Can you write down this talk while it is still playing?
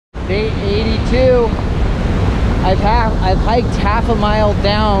day 82. I've hiked half a mile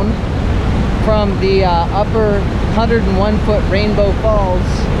down from the upper 101-foot Rainbow Falls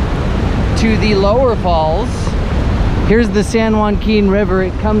to the lower falls. Here's the San Joaquin River.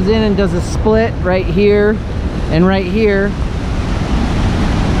 It comes in and does a split right here and right here.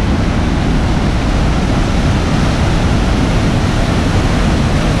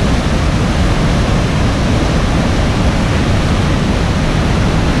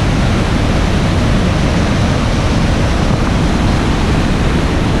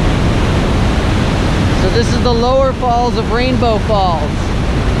 So this is the lower falls of Rainbow Falls.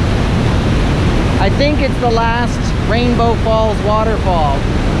 I think it's the last Rainbow Falls waterfall.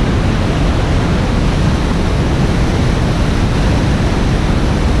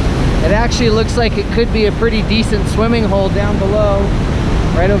 It actually looks like it could be a pretty decent swimming hole down below,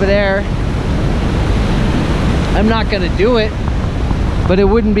 right over there. I'm not gonna do it, but it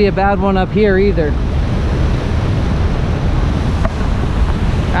wouldn't be a bad one up here either.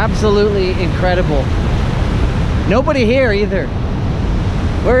 Absolutely incredible. Nobody here either.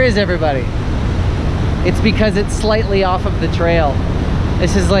 Where is everybody? It's because it's slightly off of the trail.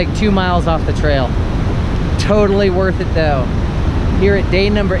 This is like 2 miles off the trail. Totally worth it though. Here at day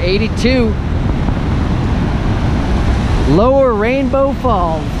number 82, Lower Rainbow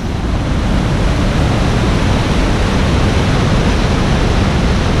Falls.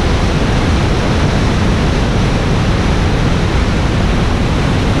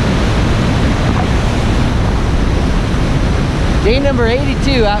 Day number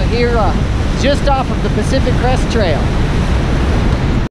 82 out here just off of the Pacific Crest Trail.